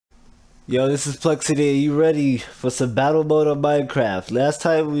Yo, this is Plexity. Are you ready for some battle mode on Minecraft? Last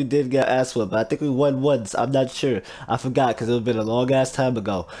time we did get ass whooped. I think we won once. I'm not sure. I forgot because it was been a long ass time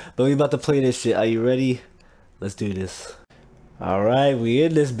ago. But we about to play this shit. Are you ready? Let's do this. Alright, we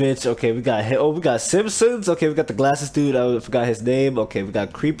in this bitch. Okay, we got Simpsons. Okay, we got the glasses dude. I forgot his name. Okay, we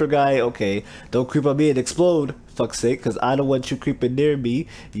got Creeper guy. Okay, don't creep on me and explode. Fuck's sake, because I don't want you creeping near me.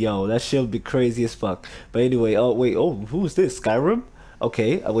 Yo, that shit would be crazy as fuck. But anyway, oh wait, oh, who's this? Skyrim?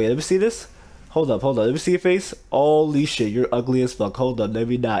 Okay, wait, let me see this. Hold up, let me see your face. Holy shit, you're ugly as fuck. Hold on, let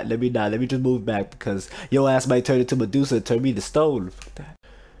me let me just move back because your ass might turn into Medusa and turn me to stone. Fuck that.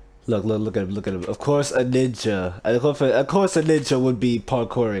 Look at him, look at him. Of course a ninja. Of course a ninja would be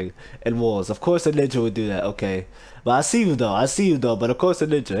parkouring in walls. Of course a ninja would do that, okay. But I see you though, but of course a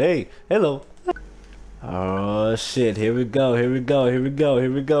ninja. Hey, hello. Oh shit, here we go. Yeah,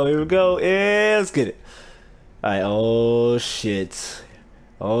 let's get it. Alright, oh shit.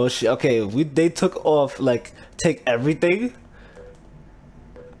 Oh shit. Okay, they took off like take everything.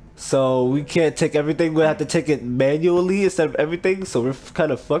 So we can't take everything. We have to take it manually instead of everything. So we're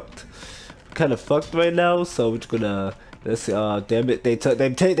kind of fucked. Kind of fucked right now. So we're just gonna let's see. Damn it! They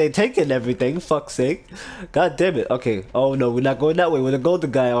taking everything. Fuck's sake! God damn it! Okay. Oh no, we're not going that way with the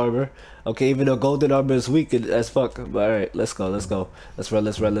golden guy armor. Okay, even though golden armor is weak as fuck. But all right, let's go. Let's run.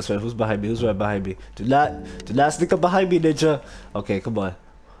 Who's behind me? Who's right behind me? Do not sneak up behind me, ninja. Okay, come on.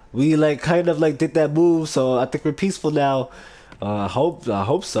 We like kind of like did that move, so I think we're peaceful now. I hope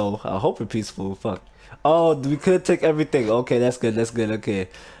so. I hope we're peaceful. Fuck. Oh, we could take everything. Okay, that's good. Okay.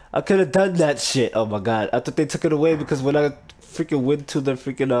 I could have done that shit. Oh my god. I thought they took it away because when I freaking went to the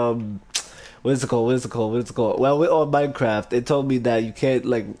freaking what is it called? Well, we're on Minecraft. It told me that you can't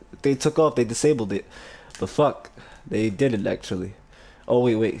like they took off, they disabled it. But fuck, they didn't actually. Oh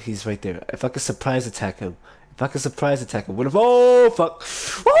wait, he's right there. If I could surprise attack him. What if oh fuck.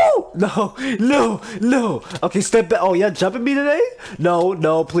 Oh no. Okay, step back. Oh, yeah, jumping me today?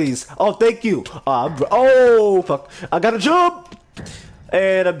 No, please. Oh, thank you. Oh fuck. I gotta jump.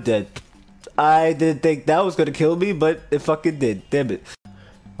 And I'm dead. I didn't think that was gonna kill me, but it fucking did. Damn it.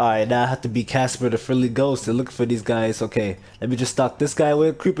 Alright, now I have to be Casper the friendly ghost and look for these guys. Okay, let me just stalk this guy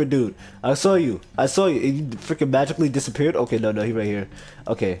with Creeper dude. I saw you. You freaking magically disappeared? Okay, no, he right here.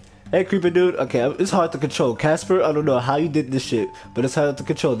 Okay. Hey, Creeper dude. Okay, it's hard to control. Casper, I don't know how you did this shit, but it's hard to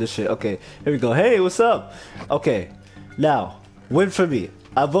control this shit. Okay, here we go. Hey, what's up? Okay, now, win for me.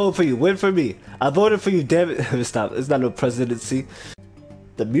 I voted for you. Win for me. I voted for you. Damn it. Stop. It's not no presidency.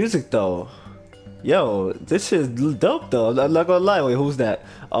 The music, though. Yo, this shit is dope, though. I'm not gonna lie. Wait, who's that?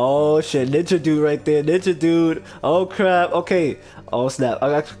 Oh, shit. Ninja dude right there. Ninja dude. Oh, crap. Okay. Oh, snap.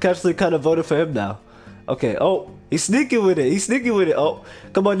 I actually kind of voted for him now. Okay. Oh, he's sneaking with it. Oh,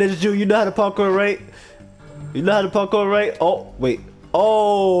 come on, Ninja Jew. You know how to parkour, right? Oh, wait.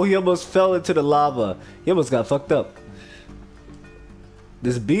 Oh, he almost fell into the lava. He almost got fucked up.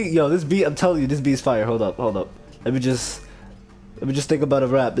 This beat, I'm telling you, this beat's fire. Hold up. Let me just think about a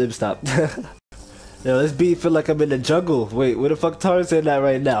rap. Let me stop. Yo, this beat feel like I'm in the jungle. Wait, where the fuck Tarzan at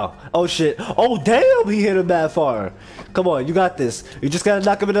right now? Oh shit. Oh damn, he hit him that far. Come on, you got this. You just gotta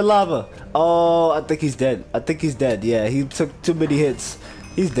knock him in the lava. Oh, I think he's dead. Yeah, he took too many hits.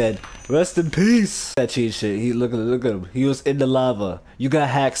 He's dead. Rest in peace. That cheat shit. Look at him. He was in the lava. You got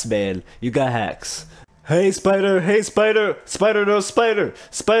hacks, man. You got hacks. Hey spider. Spider no spider.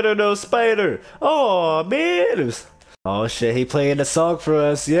 Oh man. Oh shit, he playing the song for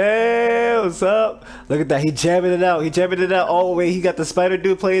us. Yeah, what's up? Look at that, he jamming it out. Oh wait, he got the spider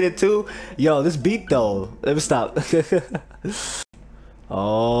dude playing it too. Yo, this beat though. Let me stop.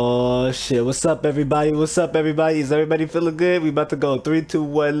 Oh shit, what's up everybody? Is everybody feeling good? We about to go. 3, 2,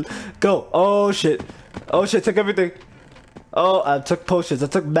 1, go. Oh shit, took everything. Oh, I took potions. I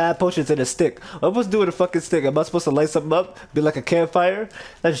took mad potions and a stick. What am I supposed to do with a fucking stick? Am I supposed to light something up? Be like a campfire?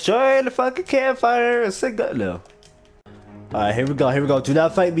 Let's join the fucking campfire and sing that. No. Alright, here we go. Do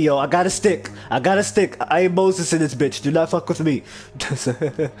not fight me, yo. I got a stick. I am Moses in this bitch. Do not fuck with me.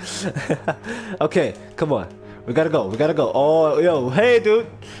 Okay, come on. We gotta go. Oh, yo, hey, dude.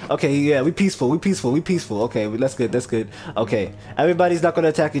 Okay, yeah, we peaceful. Okay, that's good. Okay, everybody's not gonna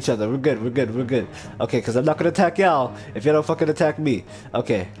attack each other. We're good. Okay, because I'm not gonna attack y'all if you don't fucking attack me.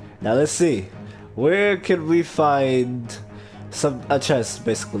 Okay, now let's see. Where can we find a chest,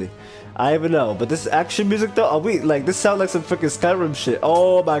 basically? I don't even know, but this action music though, this sounds like some freaking Skyrim shit.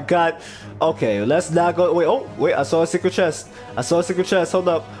 Oh my god. Okay, let's not go. Wait, I saw a secret chest. Hold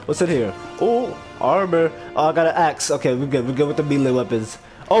up. What's in here? Oh, armor. Oh, I got an axe. Okay, we're good with the melee weapons.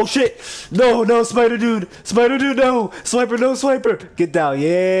 Oh shit. No, spider dude, no. Swiper. Get down.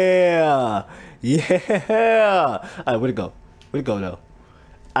 Yeah. Alright, where'd it go now?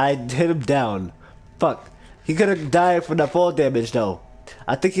 I hit him down. Fuck. He could have died from that fall damage though.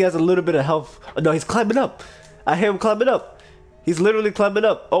 I think he has a little bit of health. Oh, no, he's climbing up. I hear him climbing up. He's literally climbing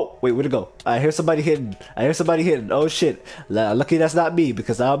up. Oh, wait, where'd it go? I hear somebody hitting. I hear somebody hitting. Oh, shit. Lucky that's not me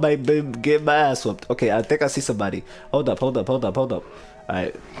because I might be getting my ass whooped. Okay, I think I see somebody. Hold up, hold up, hold up, hold up.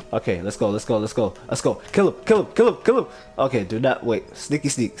 Alright. Okay, let's go, let's go, let's go. Let's go. Kill him, kill him, kill him, kill him. Okay, do not. Wait. Sneaky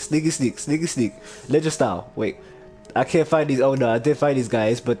sneak, sneaky sneak, sneaky sneak. Ninja style. Wait. I can't find these. Oh, no, I did find these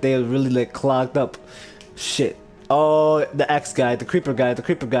guys, but they're really, like, clogged up. Shit. Oh, the axe guy, the creeper guy, the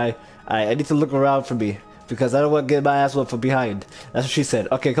creeper guy. Alright, I need to look around for me. Because I don't want to get my ass whooped from behind. That's what she said.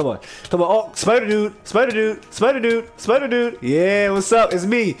 Okay, come on. Come on. Oh, spider dude. Spider dude. Spider dude. Spider dude. Yeah, what's up? It's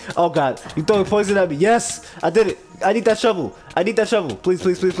me. Oh, God. You throwing poison at me. Yes. I did it. I need that shovel. I need that shovel. Please,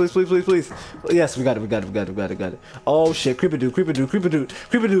 please, please, please, please, please, please. Yes, we got it. We got it. We got it. We got it. We got it. Oh, shit. Creeper dude. Creeper dude. Creeper dude.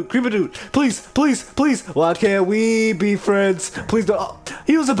 Creeper dude. Creeper dude. Please, please, please. Why can't we be friends? Please don't. Oh,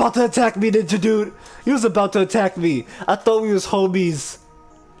 he was about to attack me, ninja dude. He was about to attack me. I thought we was homies.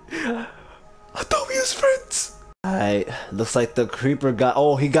 I thought we was friends. Alright, looks like the creeper got.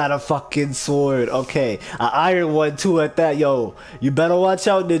 Oh, he got a fucking sword. Okay, an iron one too at that. Yo, you better watch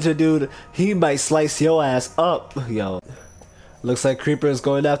out, ninja dude. He might slice your ass up. Yo, looks like creeper is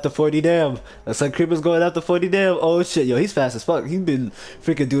going after 40 damn. Looks like creeper's going after 40 damn. Oh shit, yo, he's fast as fuck. He's been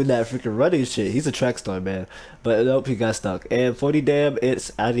freaking doing that freaking running shit. He's a track star, man. But nope, he got stuck. And 40 damn,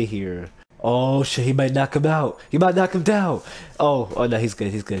 it's out of here. Oh shit, he might knock him out. He might knock him down. Oh no, he's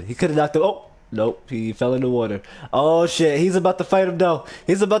good. He's good. He could have knocked him. Oh. Nope, he fell in the water. Oh shit, he's about to fight him though.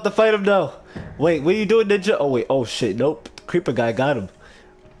 He's about to fight him though. Wait, what are you doing, ninja? Oh wait, oh shit, nope. Creeper guy got him.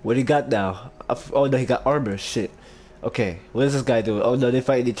 What he got now? Oh no, he got armor. Shit. Okay, what is this guy doing? Oh no, they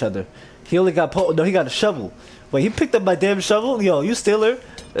fighting each other. He only got no, he got a shovel. Wait, he picked up my damn shovel? Yo, you stealer?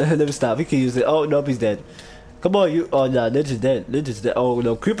 Let me stop. He can use it. Oh nope, he's dead. Come on, you. Oh nah, ninja's dead. Ninja's dead. Oh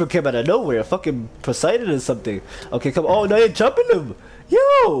no, creeper came out of nowhere. Fucking Poseidon or something. Okay, come on. Oh no, you're jumping him.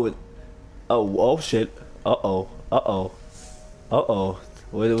 Yo. Oh shit. Uh-oh. Uh-oh. Uh-oh.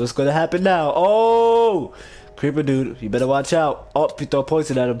 What's gonna happen now? Oh! Creeper dude, you better watch out. Oh, you throw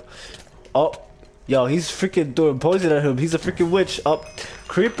poison at him. Oh. Yo, he's freaking throwing poison at him. He's a freaking witch. Oh.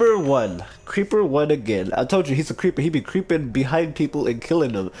 Creeper won. Creeper won again. I told you he's a creeper. He be creeping behind people and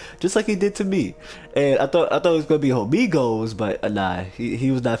killing them. Just like he did to me. And I thought it was gonna be Amigos, but nah,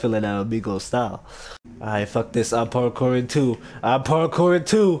 he was not feeling that Amigo style. Alright, fuck this. I'm parkouring too. I'm parkouring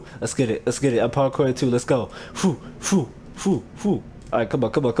too. Let's get it. Let's get it. I'm parkouring too. Let's go. Whew, whew, whew, whew. Alright, come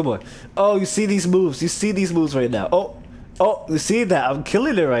on, come on, come on. Oh, you see these moves. You see these moves right now. Oh, you see that? I'm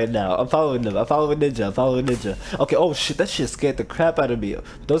killing it right now. I'm following them. I'm following Ninja. I'm following Ninja. Okay, oh shit, that shit scared the crap out of me.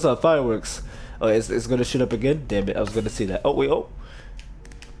 Those are fireworks. Oh, it's gonna shoot up again? Damn it, I was gonna see that. Oh, wait, oh.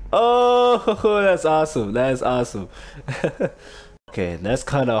 Oh, that's awesome. That's awesome. Okay, that's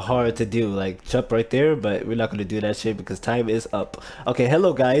kind of hard to do. Like, jump right there, but we're not gonna do that shit because time is up. Okay,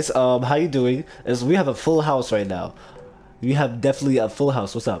 hello guys. How you doing? We have a full house right now. We have definitely a full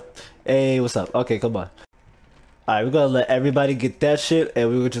house. What's up? Hey, what's up? Okay, come on. Alright, we're gonna let everybody get that shit, and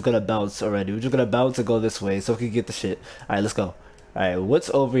we're just gonna bounce already. We're just gonna bounce and go this way so we can get the shit. Alright, let's go. Alright, what's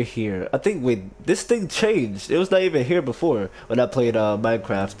over here? I think, wait, this thing changed. It was not even here before when I played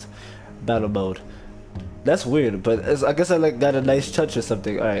Minecraft battle mode. That's weird, but I guess I like got a nice touch or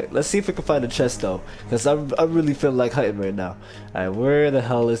something. Alright, let's see if we can find a chest though, because I really feel like hunting right now. Alright, where the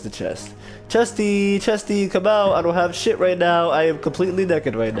hell is the chest? Chesty, Chesty, come out. I don't have shit right now. I am completely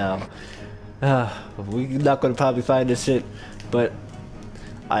naked right now. We're not gonna probably find this shit, but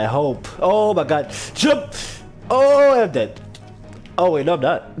I hope. Oh my god, jump! Oh, I'm dead. Oh wait, no, I'm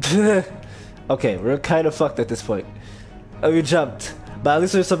not. Okay, we're kind of fucked at this point. Oh, we jumped, but at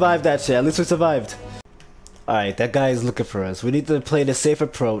least we survived that shit. At least we survived. Alright, that guy is looking for us. We need to play the safe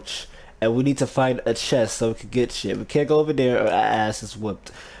approach, and we need to find a chest so we can get shit. We can't go over there or our ass is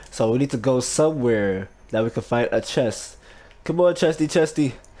whooped. So we need to go somewhere that we can find a chest. Come on, Chesty,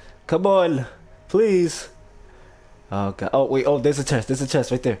 Chesty. Come on, please. Oh god. Oh wait. Oh, there's a chest. There's a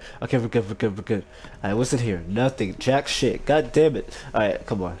chest right there. Okay, we're good. We're good. We're good. Alright, what's in here? Nothing. Jack shit. God damn it. Alright,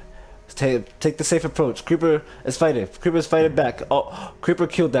 come on. Take the safe approach. Creeper is fighting. Creeper is fighting back. Oh, Creeper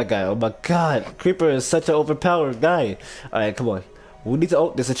killed that guy. Oh my god. Creeper is such an overpowered guy. Alright, come on. We need to.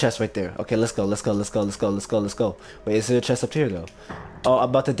 Oh, there's a chest right there. Okay, let's go. Let's go. Let's go. Let's go. Let's go. Let's go. Wait, is there a chest up here though? Oh, I'm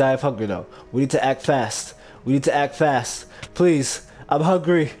about to die of hunger though. We need to act fast. We need to act fast. Please. I'm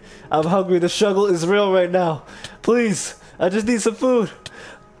hungry. I'm hungry. The struggle is real right now. Please. I just need some food.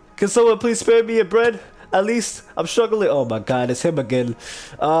 Can someone please spare me a bread? At least. I'm struggling. Oh my god, it's him again.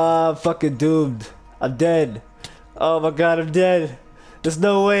 I'm fucking doomed. I'm dead. Oh my god, I'm dead. There's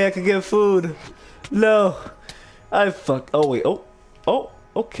no way I can get food. No. I fuck. Oh wait. Oh.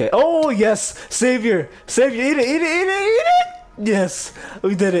 Okay. Oh yes, savior, savior, eat it, eat it, eat it, eat it. Yes,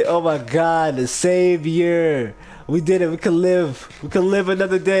 we did it. Oh my God, the savior. We did it. We can live. We can live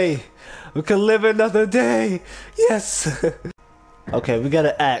another day. We can live another day. Yes. Okay, we got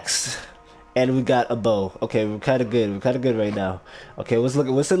an axe, and we got a bow. Okay, we're kind of good. We're kind of good right now. Okay, what's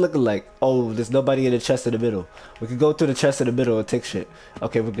it looking like? Oh, there's nobody in the chest in the middle. We can go through the chest in the middle and take shit.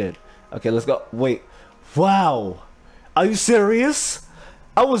 Okay, we're good. Okay, let's go. Wait. Wow. Are you serious?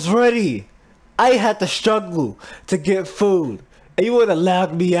 I was ready. I had to struggle to get food, and you wanna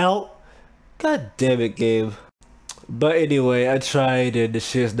lag me out? God damn it, game. But anyway, I tried and the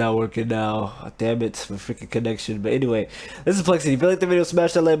shit's not working now. Damn it, my freaking connection. But anyway, this is Plexi. If you like the video,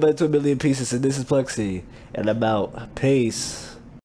 smash that like button to 1,000,000 pieces. And this is Plexi. And I'm out. Peace.